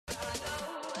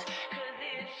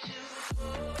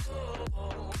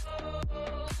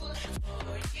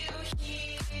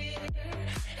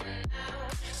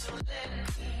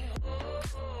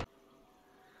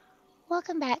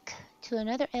Welcome back to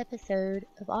another episode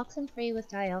of Oxenfree with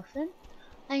Diaelffin.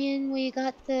 And we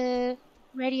got the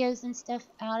radios and stuff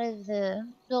out of the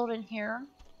building here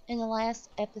in the last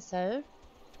episode.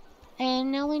 And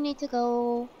now we need to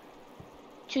go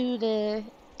to the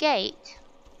gate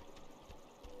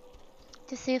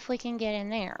to see if we can get in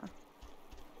there.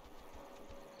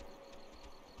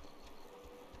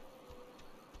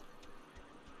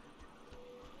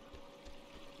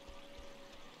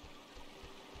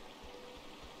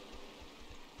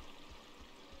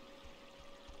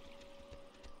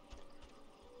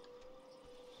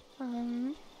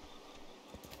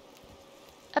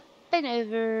 Up and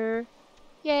over.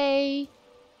 Yay.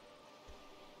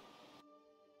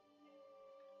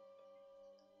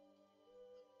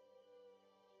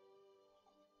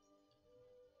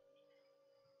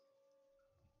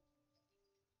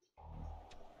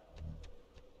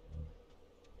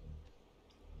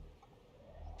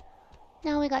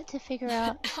 Now we got to figure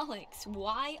out. Alex,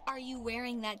 why are you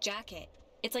wearing that jacket?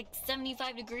 It's like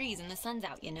 75 degrees and the sun's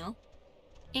out, you know?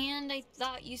 And I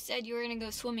thought you said you were gonna go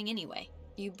swimming anyway.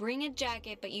 You bring a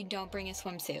jacket, but you don't bring a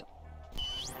swimsuit.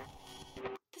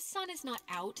 The sun is not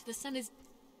out. The sun is...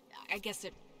 I guess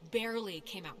it barely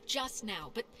came out just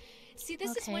now. But see,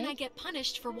 this is when I get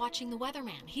punished for watching the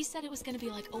weatherman. He said it was gonna be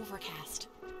like overcast.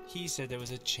 He said there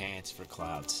was a chance for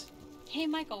clouds. Hey,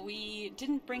 Michael, we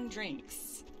didn't bring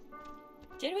drinks.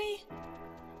 Did we?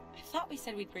 I thought we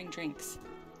said we'd bring drinks.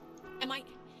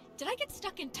 Did I get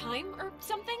stuck in time or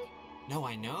something? No,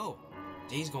 I know.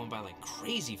 Days going by like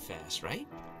crazy fast, right?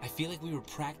 I feel like we were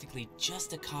practically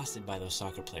just accosted by those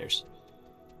soccer players.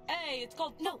 Hey, it's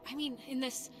called... No, I mean in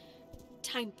this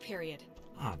time period.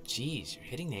 Oh, geez, you're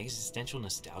hitting the existential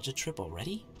nostalgia trip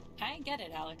already? I get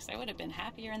it, Alex. I would have been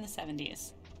happier in the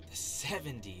 70s. The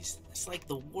 70s? That's like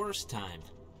the worst time.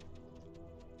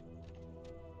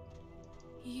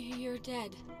 You're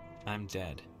dead. I'm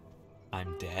dead.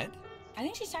 I'm dead? I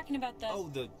think she's talking about the... Oh,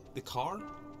 the car?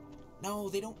 No,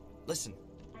 they don't... Listen,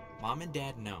 Mom and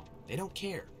Dad know. They don't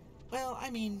care. Well,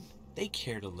 I mean, they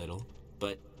cared a little,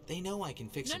 but they know I can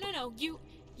fix it. No. You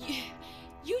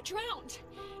drowned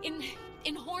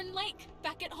in Horn Lake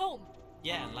back at home.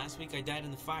 Yeah, and last week I died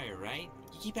in the fire, right?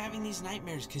 You keep having these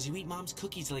nightmares because you eat Mom's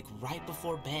cookies like right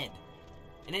before bed.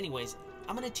 And anyways,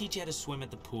 I'm gonna teach you how to swim at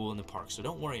the pool in the park, so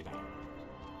don't worry about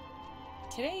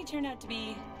it. Today turned out to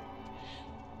be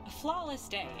a flawless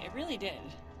day. It really did.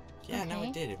 Yeah, no,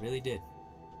 it did. It really did.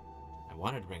 I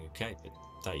wanted to bring a kite, but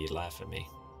thought you'd laugh at me.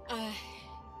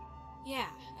 Yeah,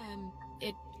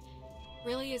 it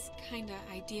really is kinda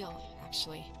ideal,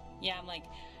 actually. Yeah, I'm like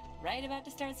right about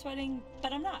to start sweating,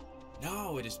 but I'm not.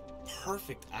 No, it is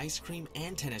perfect ice cream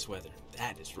and tennis weather.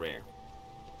 That is rare.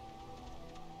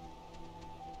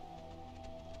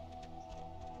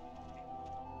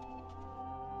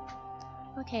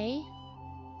 Okay.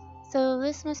 So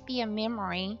this must be a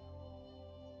memory.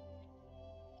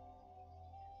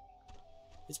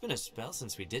 It's been a spell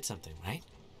since we did something, right?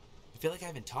 I feel like I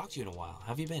haven't talked to you in a while. How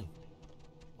have you been?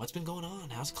 What's been going on?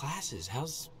 How's classes?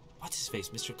 How's... what's-his-face,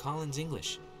 Mr. Collins'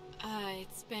 English?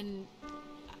 It's been...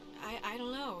 I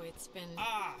don't know, it's been...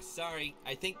 Ah, sorry.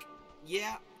 I think...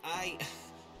 yeah, I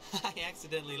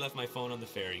accidentally left my phone on the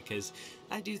ferry, because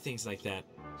I do things like that.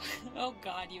 Oh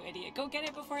God, you idiot. Go get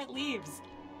it before it leaves.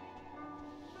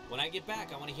 When I get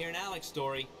back, I want to hear an Alex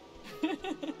story.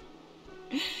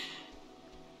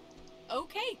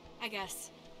 Okay, I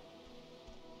guess.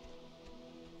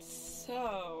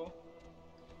 So...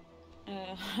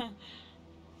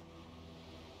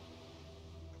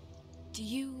 Do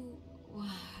you...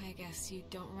 I guess you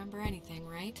don't remember anything,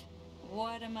 right?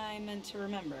 What am I meant to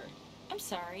remember? I'm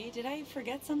sorry, did I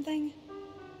forget something?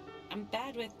 I'm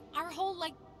bad with... Our whole,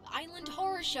 island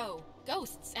horror show.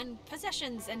 Ghosts and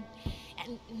possessions and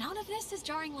none of this is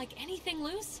jarring like anything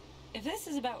loose? If this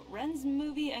is about Ren's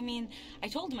movie, I mean, I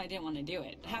told him I didn't want to do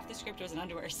it. Half the script was an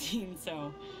underwear scene,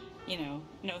 so, you know,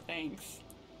 no thanks.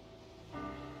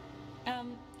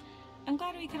 I'm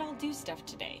glad we could all do stuff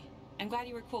today. I'm glad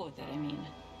you were cool with it, I mean.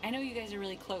 I know you guys are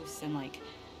really close, and,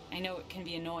 I know it can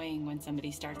be annoying when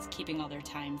somebody starts keeping all their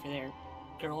time for their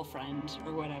girlfriend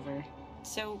or whatever.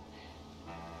 So,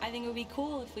 I think it would be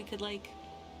cool if we could,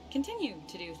 continue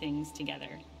to do things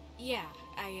together. Yeah,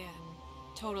 I,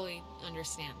 totally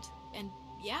understand. And,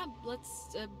 yeah,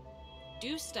 let's,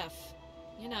 do stuff,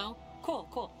 you know.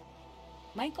 Cool.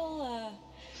 Michael,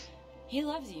 he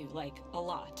loves you, a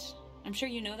lot. I'm sure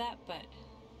you know that, but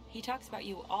he talks about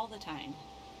you all the time.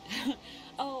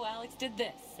 Oh, Alex did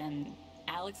this, and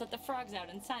Alex let the frogs out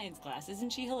in science class.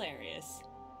 Isn't she hilarious?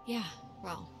 Yeah,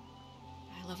 well,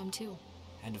 I love him too.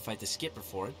 Had to fight the skipper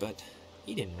for it, but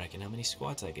he didn't reckon how many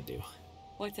squats I could do.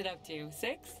 What's it up to,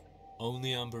 6?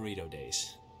 Only on burrito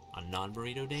days. On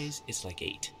non-burrito days, it's like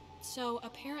 8. So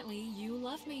apparently you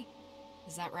love me.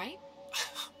 Is that right?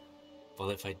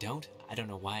 Well, if I don't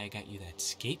know why I got you that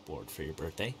skateboard for your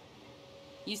birthday.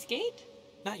 You skate?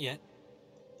 Not yet.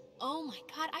 Oh my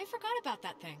god, I forgot about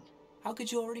that thing. How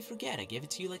could you already forget? I gave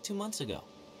it to you like 2 months ago.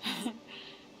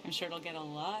 I'm sure it'll get a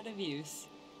lot of use.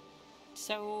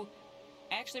 So,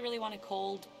 I actually really want a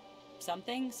cold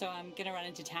something, so I'm gonna run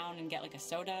into town and get like a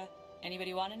soda.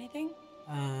 Anybody want anything?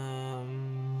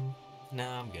 No,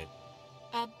 I'm good.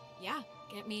 Yeah,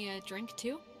 get me a drink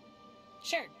too?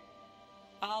 Sure.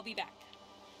 I'll be back.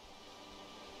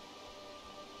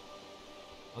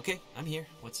 Okay, I'm here.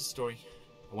 What's the story?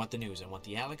 I want the news. I want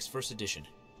the Alex first edition.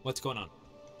 What's going on?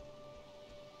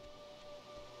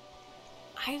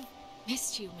 I've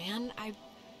missed you, man.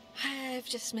 I've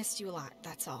just missed you a lot,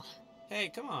 that's all. Hey,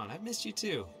 come on. I've missed you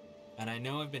too. And I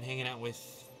know I've been hanging out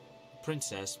with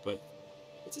Princess, but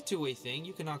it's a two-way thing.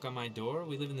 You can knock on my door.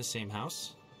 We live in the same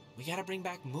house. We gotta bring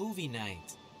back movie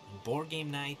night and board game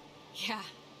night. Yeah,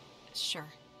 sure.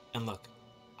 And look,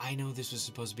 I know this was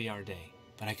supposed to be our day,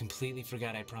 but I completely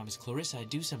forgot I promised Clarissa I'd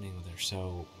do something with her,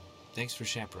 so thanks for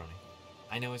chaperoning.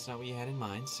 I know it's not what you had in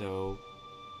mind,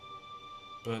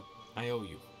 but I owe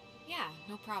you. Yeah,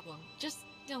 no problem. Just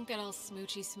don't get all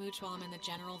smoochy smooch while I'm in the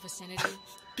general vicinity.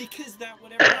 Because that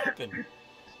would ever happen.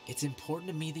 It's important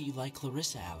to me that you like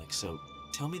Clarissa, Alex, so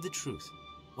tell me the truth.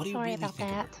 What do you Sorry really about think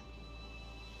of her? that.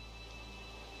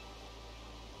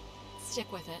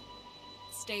 Stick with it.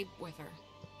 Stay with her.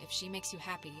 If she makes you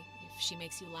happy, if she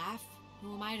makes you laugh,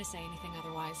 who am I to say anything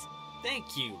otherwise?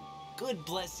 Thank you. Good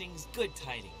blessings, good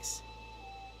tidings.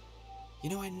 You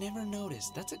know, I never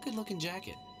noticed. That's a good-looking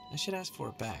jacket. I should ask for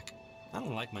it back. I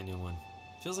don't like my new one.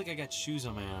 Feels like I got shoes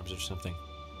on my arms or something.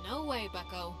 No way,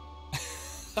 bucko.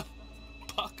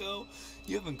 Bucko?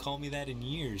 You haven't called me that in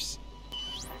years.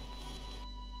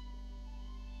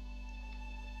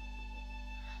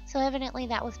 So evidently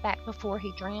that was back before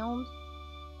he drowned.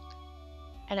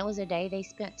 And it was a day they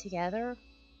spent together.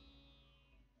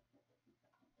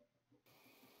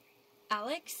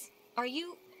 Alex, are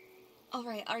you...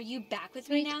 Alright, are you back with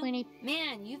me now? 3:20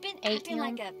 Man, you've been a.m. acting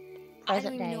like a... I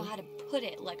present don't even know day. how to put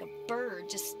it, like a bird,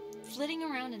 just flitting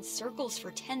around in circles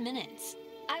for 10 minutes.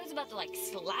 I was about to, like,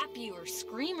 slap you or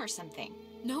scream or something.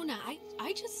 Nona,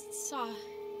 I just saw...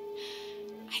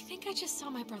 I think I just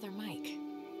saw my brother Mike.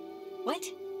 What?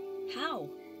 How?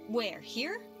 Where?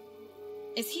 Here?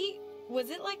 Is he...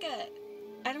 Was it like a...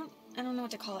 I don't know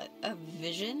what to call it. A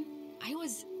vision? It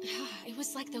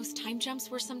was like those time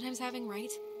jumps we're sometimes having,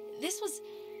 right?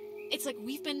 It's like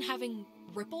we've been having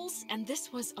ripples, and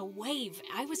this was a wave.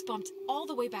 I was bumped all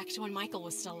the way back to when Michael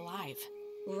was still alive.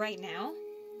 Right now?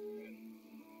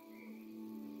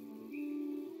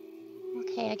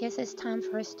 Okay, I guess it's time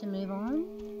for us to move on.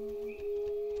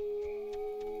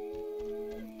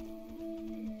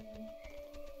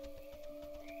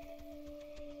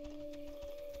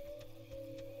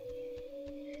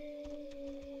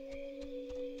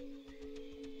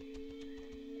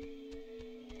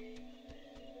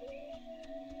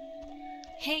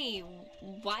 Hey,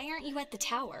 why aren't you at the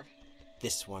tower?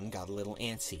 This one got a little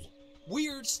antsy.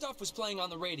 Weird stuff was playing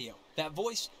on the radio. That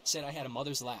voice said I had a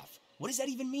mother's laugh. What does that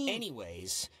even mean?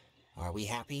 Anyways, are we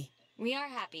happy? We are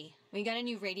happy. We got a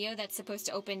new radio that's supposed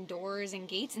to open doors and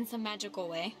gates in some magical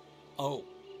way. Oh,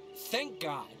 thank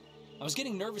God. I was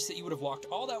getting nervous that you would have walked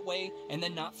all that way and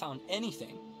then not found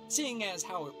anything. Seeing as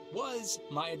how it was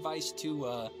my advice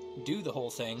to, do the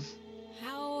whole thing.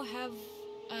 How have,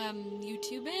 you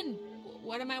two been?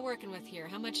 What am I working with here?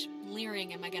 How much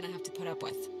leering am I gonna have to put up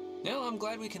with? No, I'm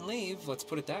glad we can leave. Let's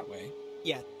put it that way.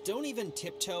 Yeah, don't even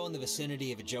tiptoe in the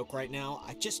vicinity of a joke right now.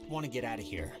 I just want to get out of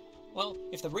here. Well,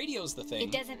 if the radio's the thing...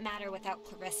 It doesn't matter without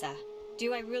Clarissa.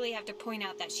 Do I really have to point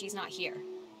out that she's not here?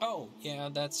 Oh, yeah,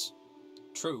 that's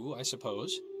true, I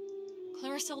suppose.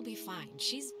 Clarissa will be fine.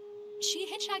 She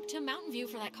hitchhiked to Mountain View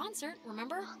for that concert,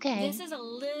 remember? Okay. This is a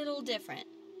little different.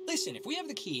 Listen, if we have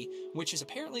the key, which is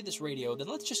apparently this radio, then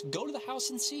let's just go to the house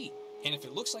and see. And if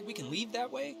it looks like we can leave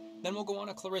that way, then we'll go on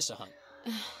a Clarissa hunt.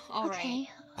 All right. Okay.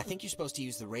 I think you're supposed to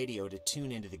use the radio to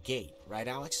tune into the gate, right,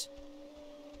 Alex?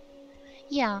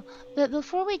 Yeah, but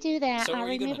before we do that, So I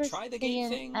are you remember gonna try the gate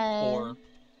seeing thing, or...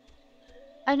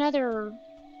 another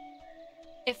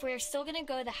If we're still gonna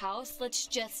go to the house, let's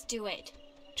just do it.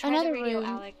 Try another the radio, room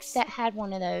Alex. that had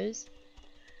one of those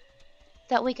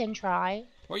that we can try.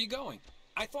 Where are you going?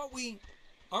 I thought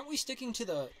aren't we sticking to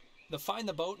the find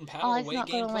the boat and paddle Oh, it's away not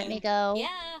game going to plan? let me go.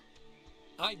 Yeah.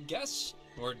 I guess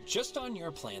we're just on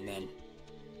your plan then.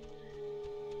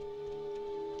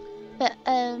 But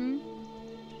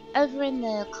over in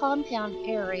the compound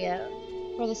area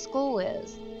where the school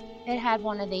is, it had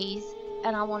one of these,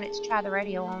 and I wanted to try the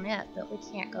radio on it, but we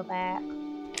can't go back.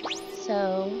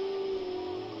 So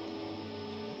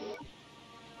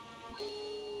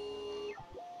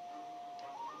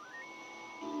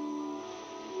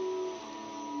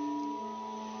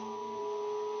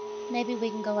maybe we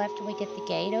can go after we get the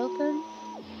gate open.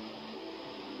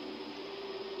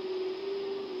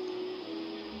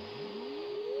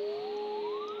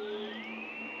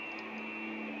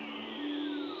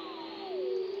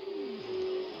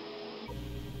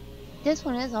 This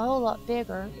one is a whole lot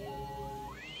bigger.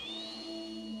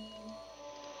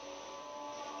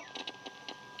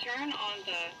 Turn on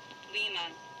the Lima,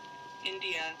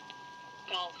 India,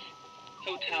 Golf,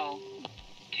 Hotel,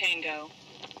 Tango.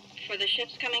 For the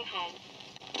ships coming home.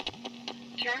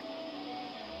 Turn.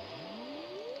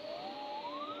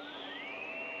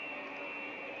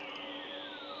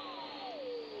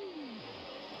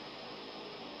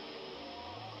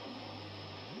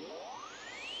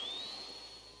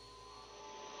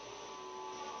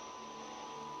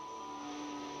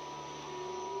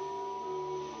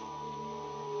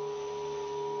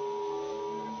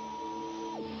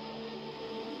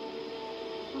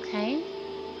 Okay.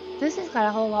 This has got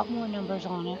a whole lot more numbers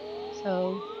on it,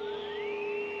 so.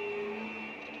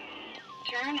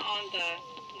 Turn on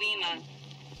the Lima,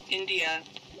 India,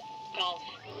 Golf.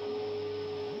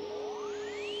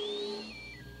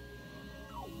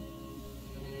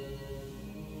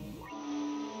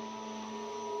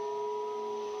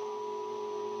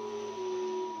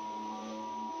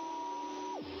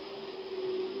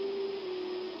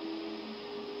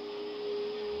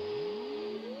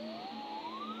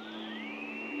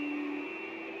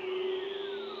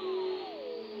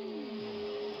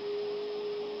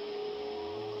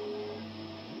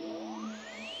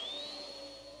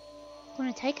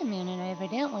 Gonna take a minute,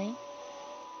 evidently.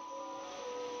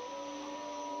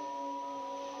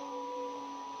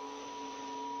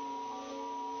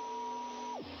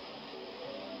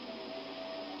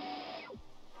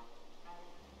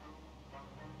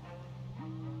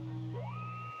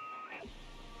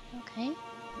 Okay.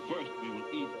 First we will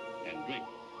eat and drink.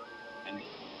 And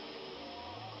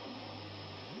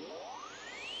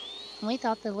We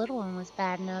thought the little one was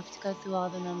bad enough to go through all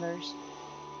the numbers.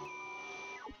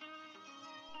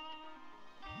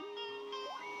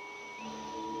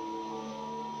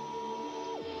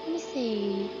 Let me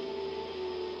see.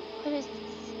 What is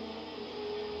this?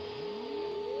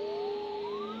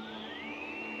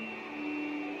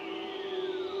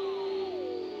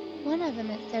 One of them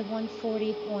it said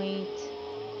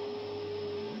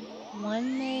 140.1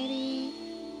 maybe.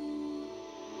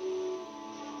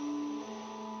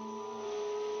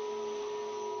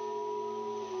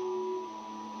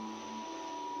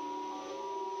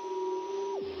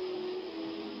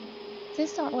 If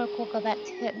this don't work, we'll go back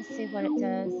to it and see what it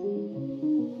does.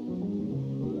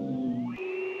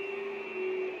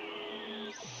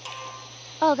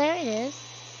 Oh, there it is.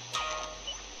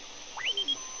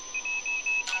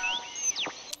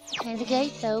 Okay, the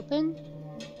gate's open.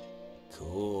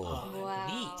 Cool. Wow.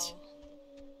 Neat.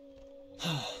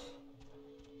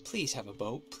 Please have a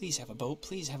boat. Please have a boat.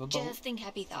 Please have a boat. Just think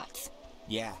happy thoughts.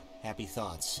 Yeah, happy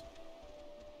thoughts.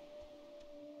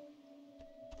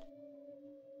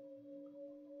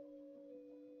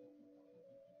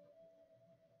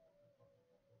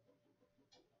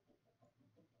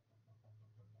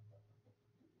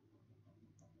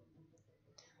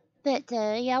 But,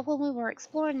 yeah, when we were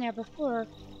exploring there before,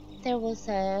 there was,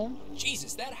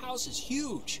 Jesus, that house is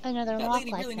huge. another That lock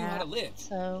lady like really knew that. how to live.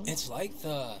 So, It's like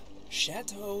the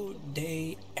Chateau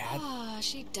de Ad. Ah,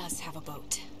 she does have a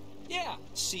boat. Yeah,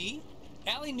 see?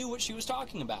 Allie knew what she was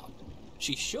talking about.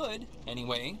 She should,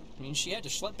 anyway. I mean, she had to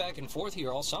schlep back and forth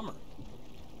here all summer.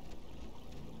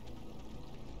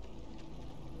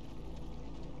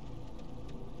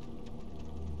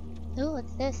 ooh,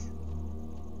 what's this?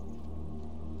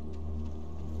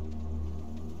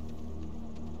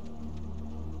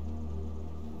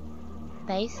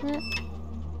 Basement?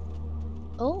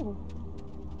 Oh,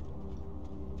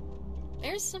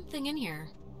 There's something in here.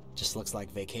 Just looks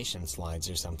like vacation slides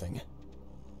or something.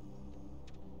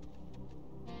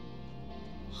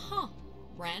 Huh.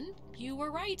 Ren, you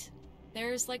were right.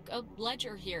 There's like a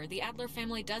ledger here. The Adler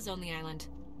family does own the island.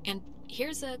 And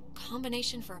here's a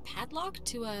combination for a padlock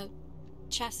to a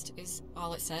chest is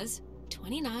all it says.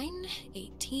 29,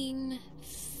 18,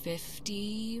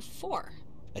 54.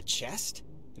 A chest?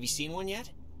 Have you seen one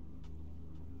yet?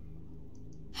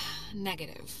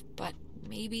 Negative, but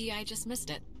maybe I just missed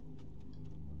it.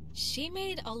 She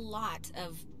made a lot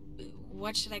of,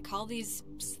 what should I call these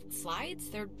slides?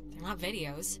 They're not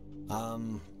videos.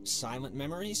 Silent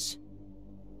memories?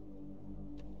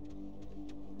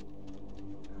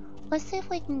 Let's see if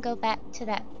we can go back to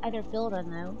that other building,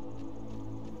 though.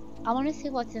 I want to see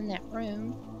what's in that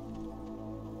room.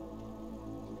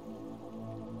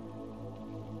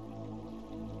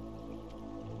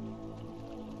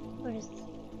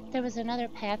 There was another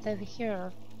path over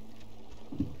here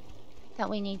that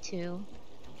we need to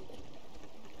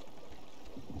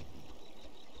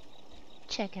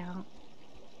check out.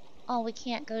 Oh, we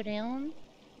can't go down?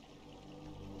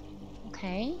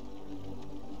 Okay.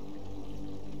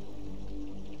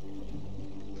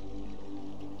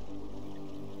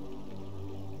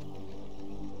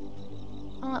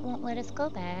 Oh, it won't let us go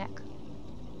back.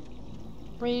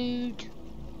 Rude.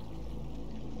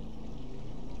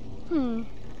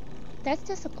 That's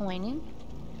disappointing.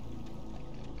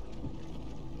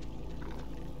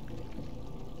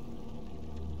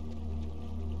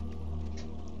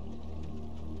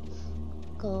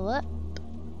 Go up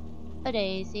a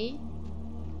daisy.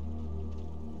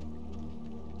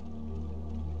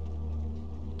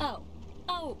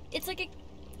 Oh, it's like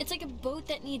a boat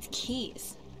that needs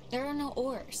keys. There are no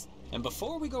oars. And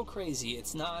before we go crazy,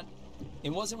 it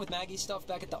wasn't with Maggie's stuff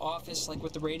back at the office, like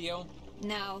with the radio?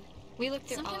 No. We looked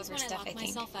through all Sometimes of her when stuff, I I lock think.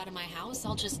 myself out of my house,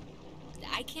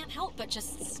 I can't help but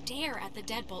just stare at the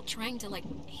deadbolt, trying to, like,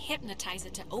 hypnotize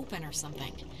it to open or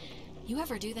something. You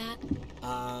ever do that?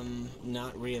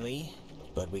 Not really.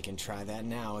 But we can try that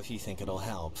now if you think it'll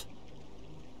help.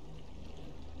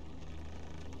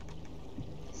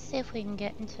 See if we can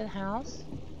get into the house.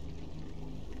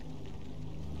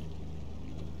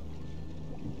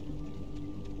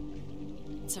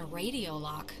 It's a radio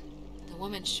lock. The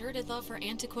woman sure did love her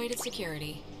antiquated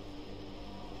security.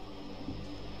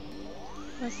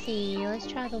 Let's see, let's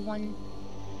try the one.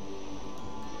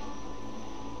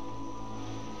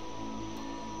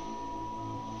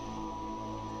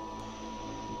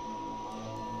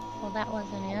 Well, that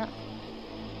wasn't it.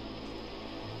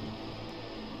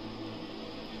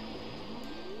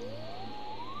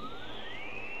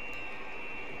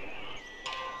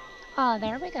 Oh,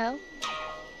 there we go.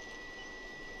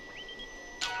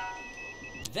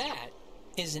 That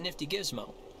is a nifty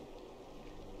gizmo.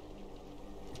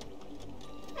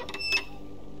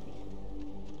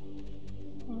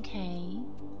 Okay.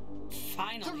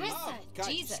 Finally. Clarissa, Oh, God,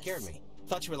 Jesus. you scared me.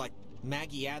 Thought you were like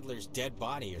Maggie Adler's dead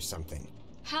body or something.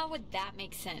 How would that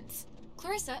make sense?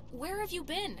 Clarissa, where have you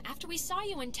been? After we saw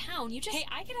you in town, you just... Hey,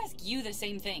 I could ask you the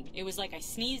same thing. It was like I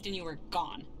sneezed and you were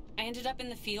gone. I ended up in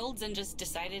the fields and just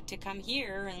decided to come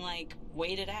here and, like,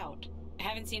 wait it out. I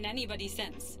haven't seen anybody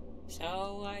since,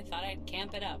 so I thought I'd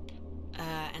camp it up.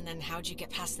 And then how'd you get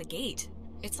past the gate?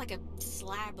 It's like a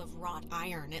slab of wrought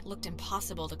iron. It looked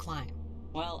impossible to climb.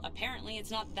 Well, apparently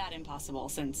it's not that impossible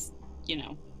since, you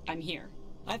know, I'm here.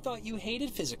 I thought you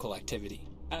hated physical activity.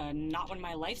 Not when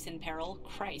my life's in peril.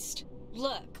 Christ.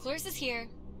 Look, Clarissa's here,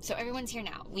 so everyone's here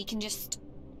now. We can just...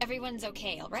 Everyone's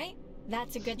okay, alright?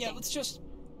 That's a good Yeah, thing. let's just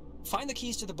find the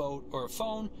keys to the boat, or a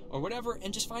phone, or whatever,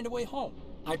 and just find a way home.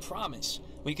 I promise.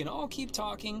 We can all keep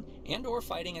talking and or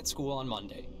fighting at school on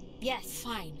Monday. Yes.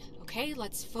 Fine, okay?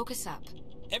 Let's focus up.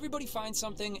 Everybody find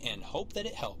something and hope that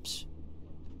it helps.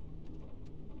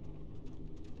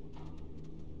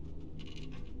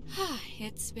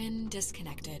 It's been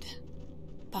disconnected.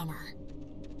 Bummer.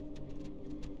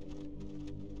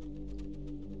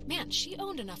 Man, she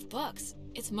owned enough books.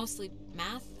 It's mostly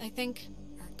math, I think.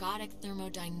 Ergodic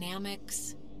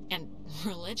thermodynamics. And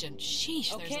religion.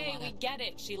 Sheesh, there's a Okay, lot we of... get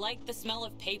it. She liked the smell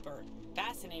of paper.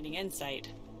 Fascinating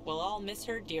insight. We'll all miss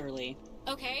her dearly.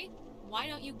 Okay, why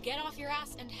don't you get off your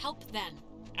ass and help then?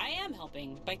 I am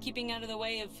helping by keeping out of the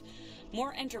way of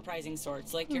more enterprising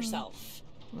sorts like yourself.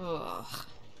 Ugh.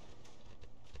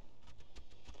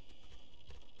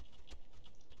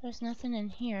 There's nothing in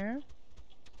here.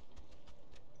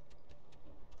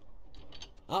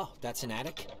 Oh, that's an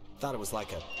attic? Thought it was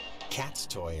like a cat's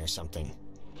toy or something.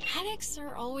 Attics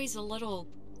are always a little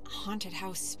haunted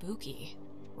house spooky,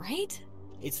 right?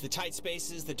 It's the tight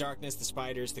spaces, the darkness, the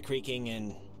spiders, the creaking,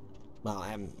 and... Well,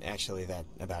 actually, that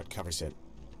about covers it.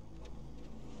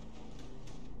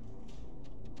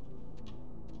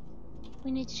 We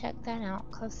need to check that out,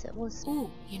 because it was Ooh,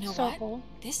 you know circle.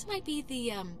 what? This might be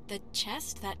the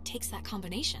chest that takes that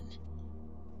combination.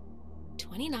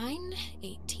 29,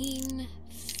 18,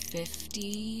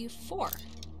 54.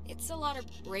 It's a lot of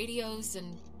radios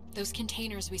and those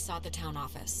containers we saw at the town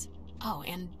office. Oh,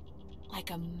 and like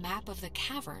a map of the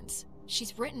caverns.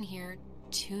 She's written here,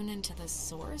 tune into the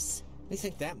source. What do you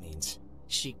think that means?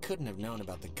 She couldn't have known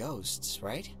about the ghosts,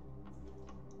 right?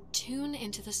 Tune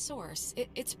into the source.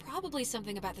 It's probably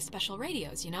something about the special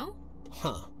radios, you know?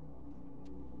 Huh.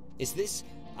 Is this...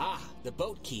 Ah, the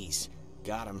boat keys.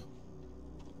 Got 'em.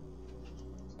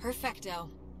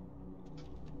 Perfecto.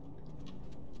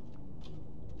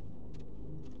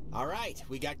 All right,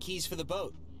 we got keys for the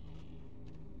boat.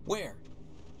 Where?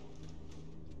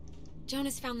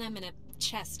 Jonas found them in a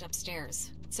chest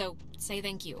upstairs. So, say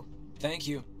thank you. Thank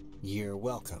you. You're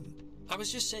welcome. I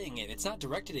was just saying it. It's not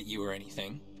directed at you or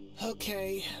anything.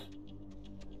 Okay.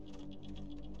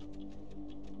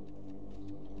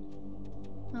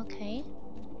 Okay.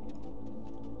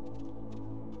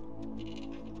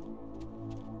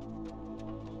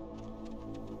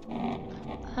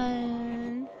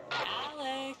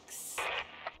 Alex!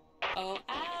 Oh,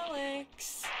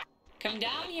 Alex! Come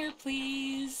down here,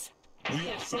 please. We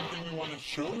have something we want to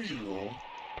show you.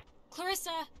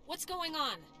 Clarissa, what's going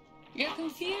on? You're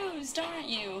confused, aren't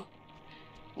you?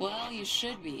 Well, you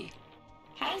should be.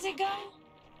 How does it go?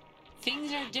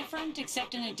 Things are different,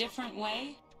 except in a different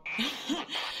way?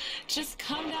 Just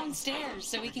come downstairs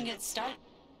so we can get started.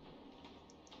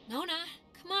 Nona,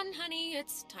 come on, honey.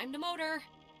 It's time to motor.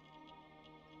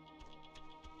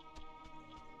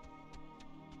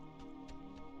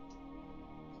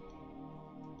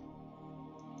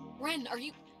 Ren, are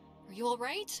you all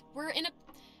right? We're in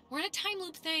a time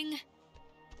loop thing.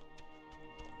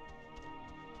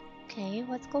 Okay,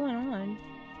 what's going on?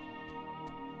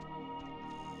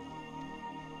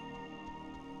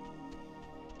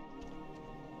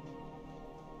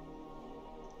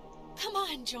 Come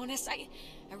on, Jonas. I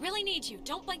really need you.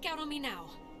 Don't blank out on me now.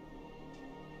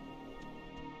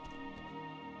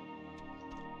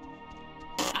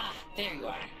 Ah, there you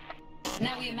are.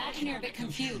 Now we imagine you're a bit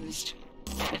confused.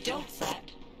 But don't fret.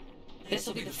 This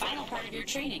will be the final part of your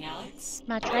training, Alex.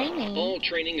 My training? All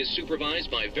training is supervised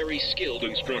by very skilled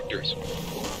instructors.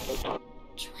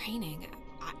 Training?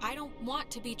 I don't want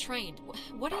to be trained.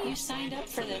 What are You signed up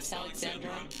for this,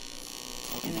 Alexandra.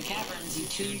 In the caverns, you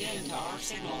tuned in to our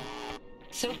signal.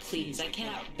 So please, I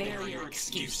cannot bear your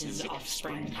excuses,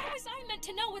 offspring. How was I meant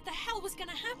to know what the hell was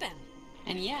gonna happen?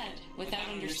 And yet, without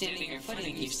understanding your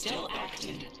footing, you still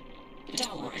acted.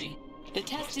 Don't worry. The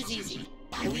test is easy.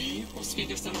 We will speak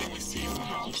of something we see in the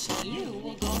house. You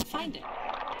will go and find it.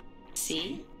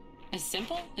 See? As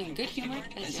simple and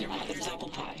good-humored as your mother's apple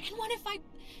pie. And what if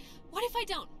I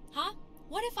don't, huh?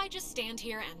 What if I just stand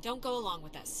here and don't go along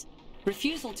with this?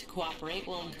 Refusal to cooperate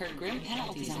will incur grim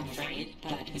penalties, I'm afraid,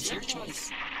 but it's your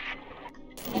choice.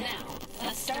 Now,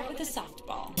 let's start with the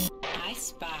softball. I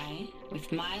spy, with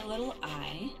my little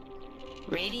eye,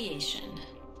 radiation.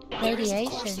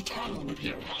 Radiation.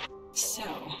 So,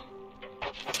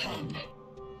 10,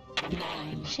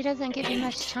 9. She doesn't give you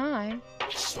much time.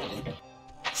 7,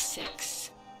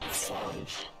 6,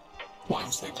 5.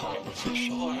 Once they call it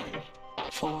official.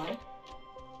 4,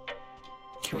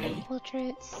 3,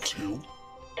 Portraits. 2.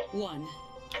 1.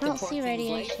 I don't see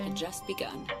radiation. Had just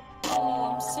begun.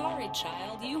 Oh, I'm sorry,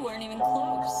 child. You weren't even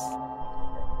close.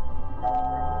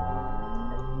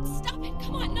 Stop it!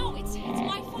 Come on, no, it's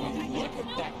my fault. Look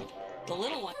at that. The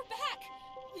little one. We're back.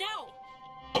 Now.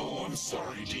 Oh, I'm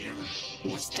sorry, dear.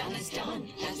 What's done is done,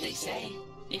 as they say.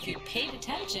 If you'd paid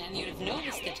attention, you'd have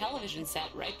noticed the television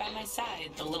set right by my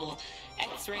side, the little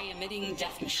X-ray emitting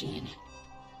death machine.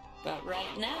 But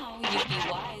right now, you'd be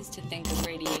wise to think of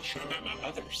radiation In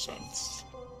another sense.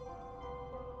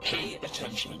 Pay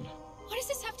attention. What does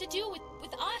this have to do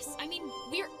with us? I mean,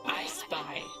 we're I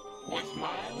spy. With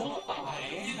my little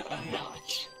eye, a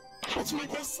notch. Let's make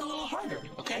this a little harder,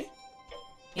 okay?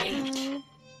 8,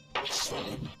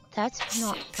 7, That's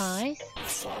not nice.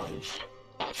 5,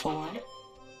 4,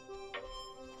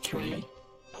 3,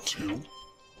 2,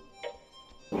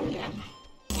 1.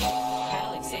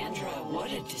 Alexandra,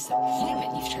 what a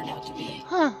disappointment you've turned out to be.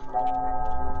 Huh.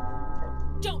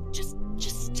 Don't just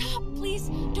stop, please.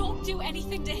 Don't do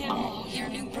anything to him. Oh, your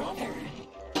new brother.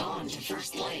 Gone to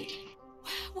first light.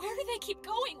 Where do they keep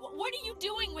going? What are you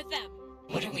doing with them?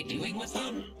 What are we doing with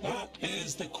them? That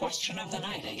is the question of the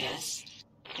night, I guess.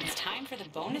 It's time for the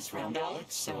bonus round,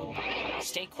 Alex, so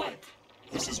stay quick.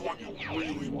 This is what you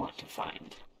really want. To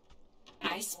find.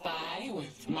 I spy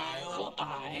with my little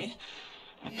eye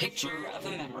a picture of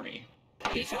a memory.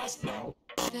 Be fast now.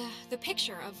 The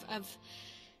picture of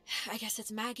I guess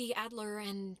it's Maggie, Adler,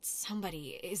 and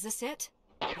somebody. Is this it?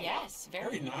 Yes,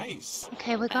 Very nice.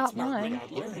 Okay, we got Margaret one.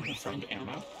 Adler and her friend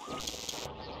Anna.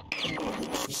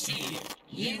 You see,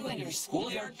 you and your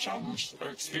schoolyard chums are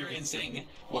experiencing,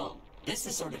 well, this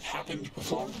has sort of happened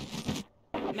before.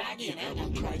 Maggie and Anna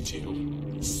tried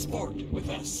to sport with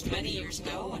us many years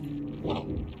ago, and, well,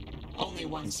 only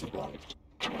one survived.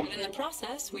 And in the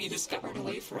process, we discovered a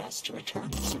way for us to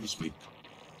return, so to speak.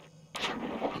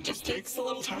 It just takes a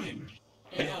little time.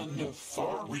 And a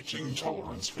far-reaching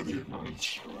tolerance for the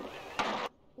ignorant.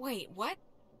 Wait, what?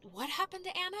 What happened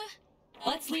to Anna?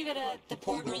 Let's leave it at the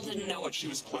poor girl didn't know what she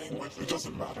was playing with. It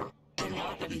doesn't matter. They're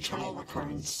not an eternal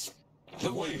recurrence.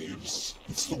 The waves.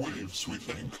 It's the waves, we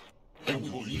think. And we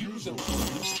will use those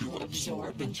waves to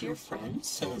absorb into your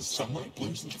friends as sunlight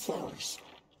blooms into flowers.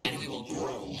 And we will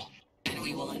grow. And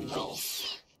we will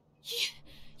engulf.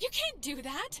 You can't do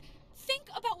that! Think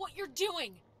about what you're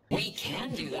doing! We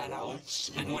can do that,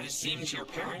 Alex. And what has seemed to your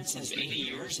parents as 80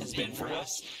 years has been for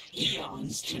us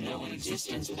eons to know an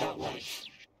existence without life.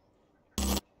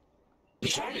 We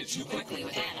tried it too quickly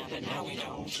with Anna, but now we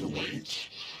know to wait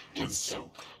and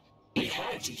soak. We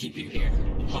had to keep you here,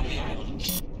 on the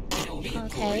island. And it will be a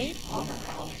great honor,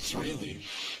 Alex, really,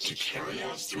 to carry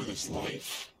us through this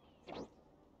life.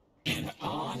 And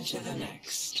on to the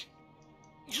next.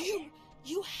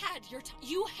 You had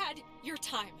your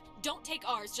time. Don't take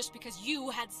ours just because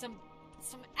you had some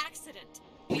accident.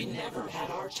 We never had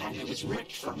our time. It was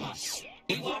ripped from us.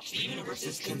 We watched the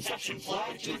universe's conception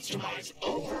fly to its demise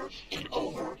over and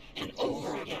over and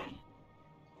over again.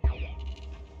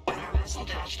 When our vessel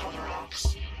dashed on the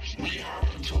rocks, we had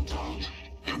until dawn,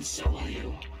 and so will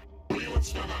you. We would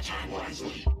spend that time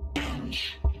wisely, and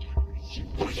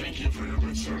we thank you for your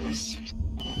good service.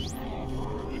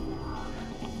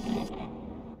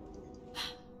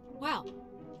 Well,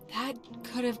 that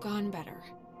could have gone better.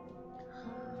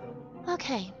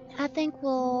 Okay, I think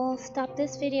we'll stop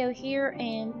this video here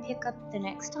and pick up the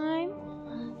next time.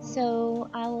 So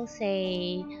I will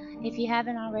say, if you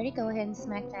haven't already, go ahead and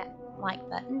smack that like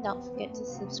button. Don't forget to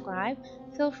subscribe.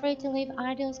 Feel free to leave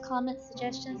ideas, comments,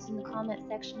 suggestions in the comment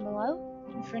section below.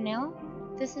 And for now,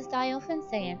 this is Diaelffin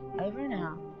saying over and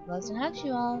out. Loves and hugs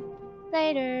you all.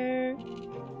 Later.